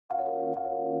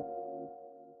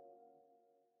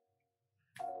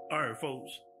All right,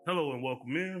 folks. Hello and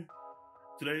welcome in.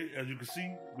 Today, as you can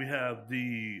see, we have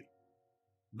the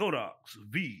Godox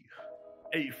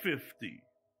V850,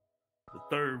 the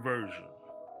third version,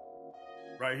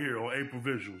 right here on April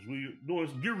Visuals. We're doing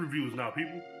some gear reviews now,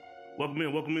 people. Welcome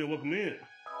in, welcome in, welcome in.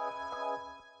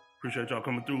 Appreciate y'all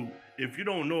coming through. If you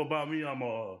don't know about me, I'm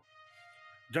a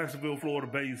Jacksonville,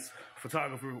 Florida-based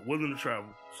photographer willing to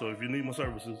travel. So if you need my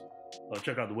services,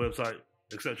 check out the website,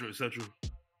 etc., etc.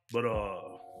 But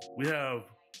we have,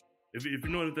 if you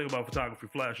know anything about photography,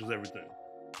 flash is everything.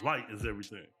 Light is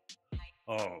everything.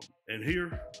 And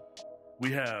here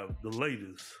we have the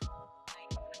latest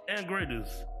and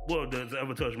greatest, well, that's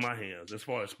ever touched my hands as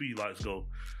far as speedlights go.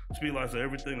 Speedlights are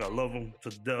everything. I love them to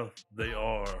death. They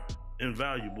are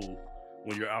invaluable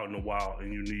when you're out in the wild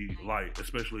and you need light,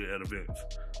 especially at events.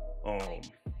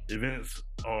 Events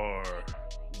are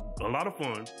a lot of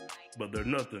fun, but they're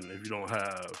nothing if you don't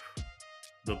have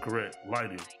the correct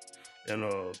lighting. And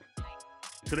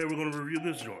today we're going to review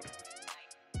this joint.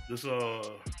 This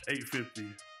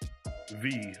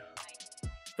 850V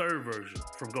third version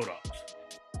from Godox.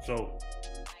 So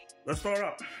let's start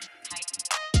out.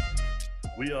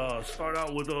 We start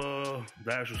out with the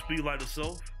actual Speedlight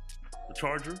itself, the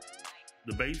charger,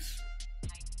 the base,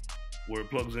 where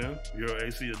it plugs in, your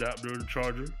AC adapter, the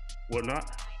charger,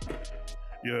 whatnot,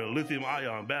 your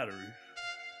lithium-ion battery,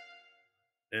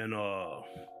 and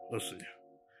let's see.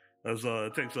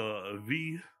 It takes a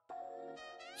V.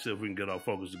 See if we can get our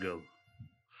focus together.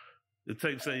 It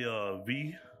takes a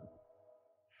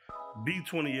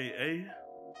V28A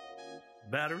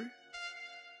battery.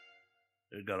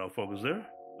 It got our focus there.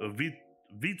 A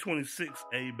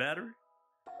V26A battery.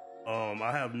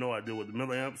 I have no idea what the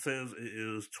milliamp says. It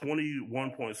is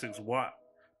 21.6 watt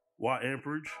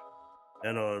amperage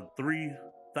and a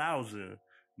 3,000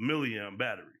 milliamp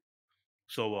battery.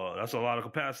 So that's a lot of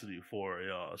capacity for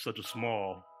such a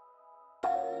small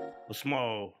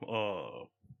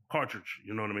cartridge.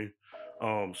 You know what I mean?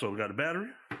 So we got the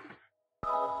battery.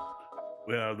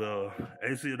 We have the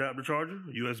AC adapter charger,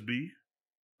 USB.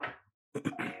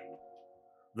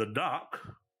 The dock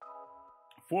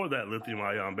for that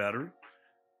lithium-ion battery,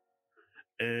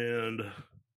 and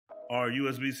our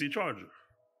USB-C charger.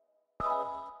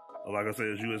 Like I said,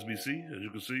 it's USB-C, as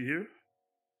you can see here.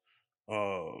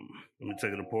 Let me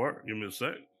take it apart. Give me a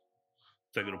sec.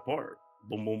 Take it apart.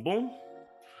 Boom, boom, boom.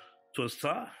 Twist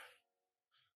tie.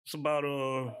 It's about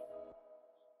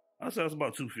I'd say it's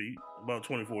about 2 feet, about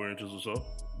 24 inches or so.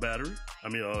 Battery.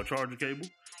 Charger cable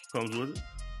comes with it.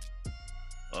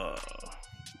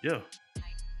 Yeah.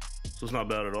 So it's not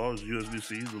bad at all. It's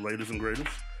USB-C, the latest and greatest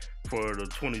for the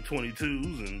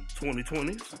 2022s and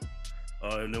 2020s.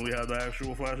 And then we have the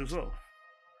actual flash itself.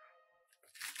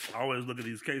 I always look at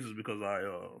these cases because I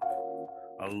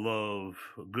love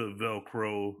good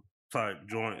Velcro type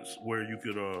joints where you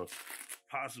could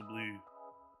possibly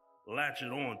latch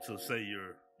it on to, say,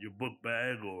 your book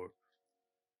bag or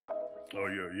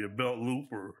your belt loop,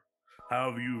 or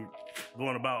however you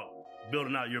going about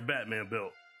building out your Batman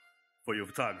belt for your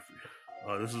photography.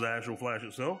 This is the actual flash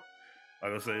itself.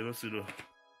 Like I say, let's see the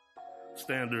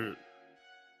standard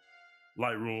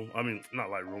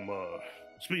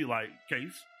Speedlight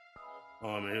case.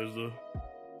 Here's the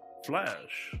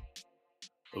flash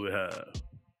that we have.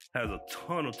 Has a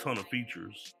ton of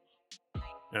features.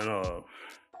 And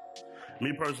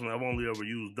me personally, I've only ever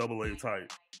used AA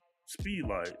type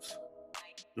Speedlights.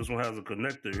 This one has a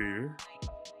connector here.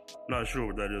 Not sure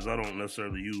what that is. I don't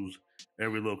necessarily use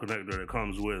every little connector that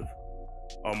comes with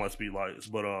all my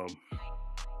Speedlights, but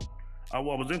I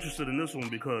was interested in this one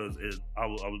because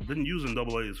I've been using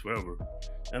AA's forever,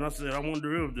 and I said I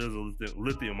wonder if there's a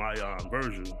lithium-ion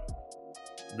version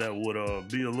that would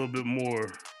be a little bit more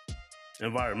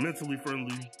environmentally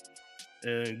friendly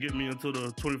and get me into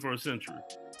the 21st century.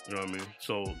 You know what I mean?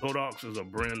 So Godox is a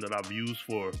brand that I've used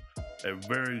for a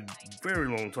very, very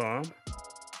long time.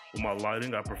 With my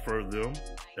lighting, I prefer them,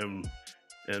 and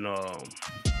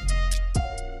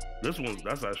this one,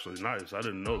 that's actually nice. I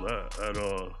didn't know that.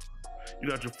 You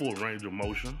got your full range of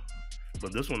motion,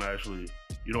 but this one actually,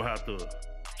 you don't have to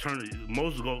turn it.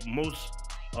 Most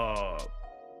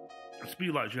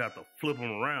Speedlights, you have to flip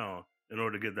them around in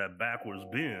order to get that backwards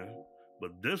bend,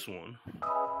 but this one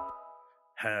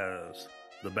has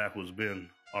the backwards bend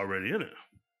already in it.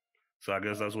 So I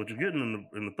guess that's what you're getting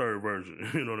in the third version.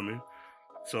 You know what I mean?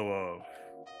 So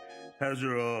has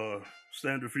your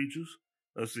standard features.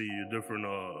 Let's see your different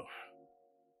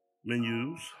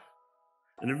menus,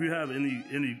 and if you have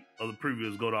any of the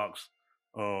previous Godox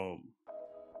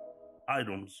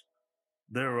items,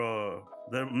 their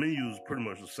menu is pretty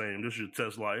much the same. This is your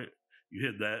test light. You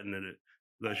hit that, and then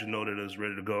Let you know that it's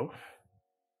ready to go.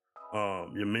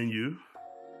 Your menu,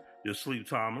 your sleep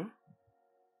timer,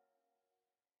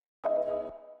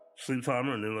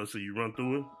 and then let's say you run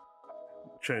through it,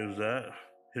 change that,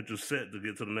 hit your set to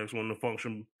get to the next one. The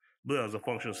function, but as a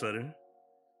function setting,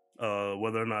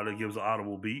 whether or not it gives an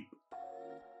audible beep,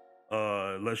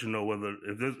 lets you know whether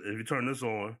if you turn this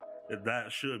on, if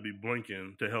that should be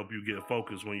blinking to help you get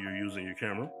focused when you're using your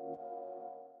camera.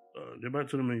 Get back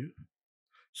to the menu.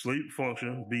 Sleep,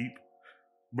 function, beep,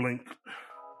 blink,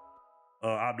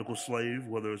 optical slave,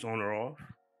 whether it's on or off.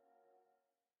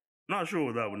 Not sure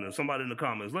what that one is. Somebody in the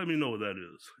comments, let me know what that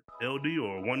is. LD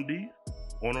or 1D,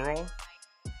 on or off.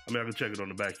 I mean, I can check it on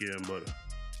the back end, but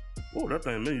oh, that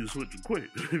thing menu switching quick.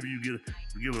 If you give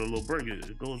it a little break,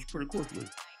 it goes pretty quickly.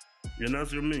 And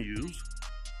that's your menus.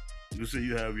 You can see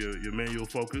you have your manual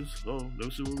focus. Oh,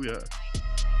 let's see where we at.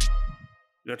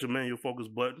 You got your manual focus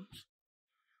buttons.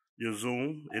 Your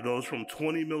zoom, it goes from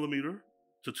 20 millimeter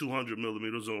to 200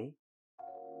 millimeter zoom.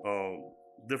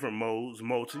 Different modes,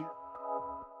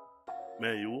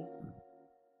 manual,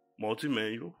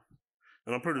 multi-manual,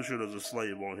 and I'm pretty sure there's a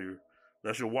slave on here.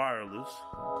 That's your wireless.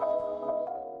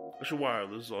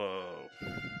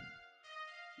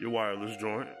 Your wireless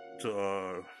joint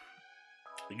to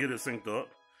get it synced up.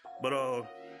 But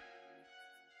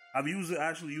I've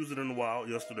actually used it in the wild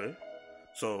yesterday,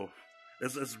 so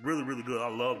it's really, really good. I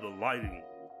love the lighting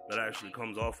that actually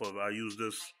comes off of it. I use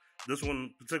this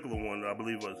one particular one. I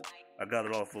believe I got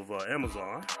it off of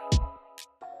Amazon.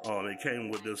 It came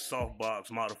with this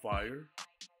softbox modifier,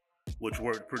 which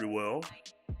worked pretty well.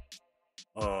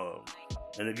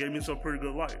 And it gave me some pretty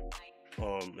good light.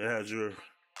 It has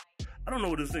I don't know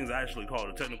what this thing's actually called,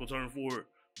 a technical term for it,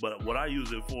 but what I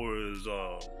use it for is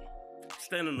I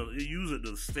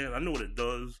know what it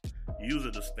does. You use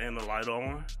it to stand the light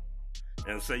on,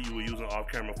 and say you were using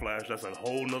off-camera flash. That's a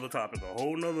whole nother topic, a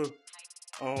whole nother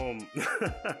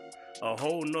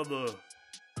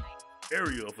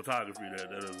area of photography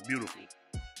that is beautiful,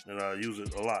 and I use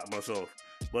it a lot myself.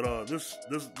 But this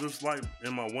light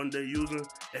in my one day using,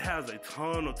 it has a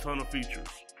ton of features.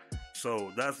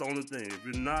 So that's the only thing. If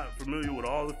you're not familiar with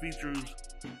all the features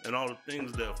and all the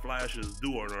things that flashes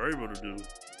do or are able to do,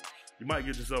 you might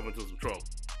get yourself into some trouble.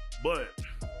 But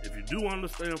if you do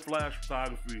understand flash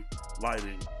photography,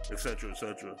 lighting, etc.,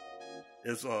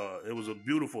 it was a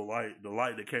beautiful light. The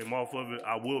light that came off of it,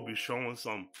 I will be showing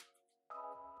some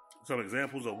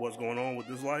examples of what's going on with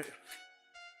this light,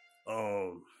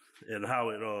 and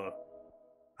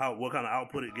what kind of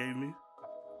output it gave me,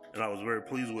 and I was very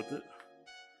pleased with it.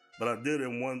 But I did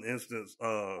in one instance,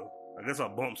 I guess I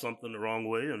bumped something the wrong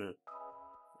way,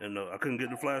 and I couldn't get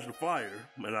the flash to fire,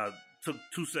 and I took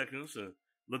 2 seconds and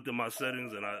looked at my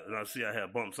settings, and I see I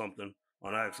had bumped something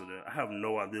on accident. I have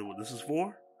no idea what this is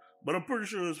for, but I'm pretty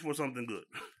sure it's for something good,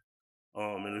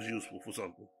 and it's useful for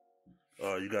something.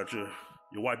 You got your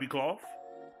wipey cloth,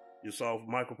 your soft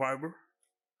microfiber,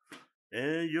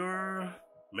 and your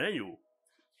manual.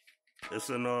 It's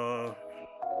in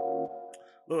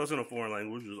it's in a foreign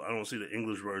language. I don't see the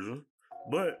English version,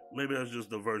 but maybe that's just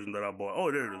the version that I bought.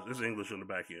 Oh, there it is. It's English on the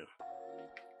back end.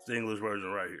 It's the English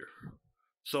version right here.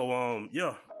 So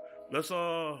yeah, let's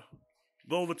go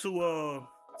over to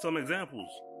some examples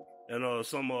and a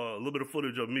little bit of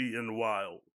footage of me in the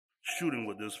wild shooting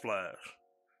with this flash.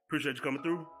 Appreciate you coming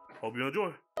through. Hope you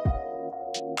enjoy.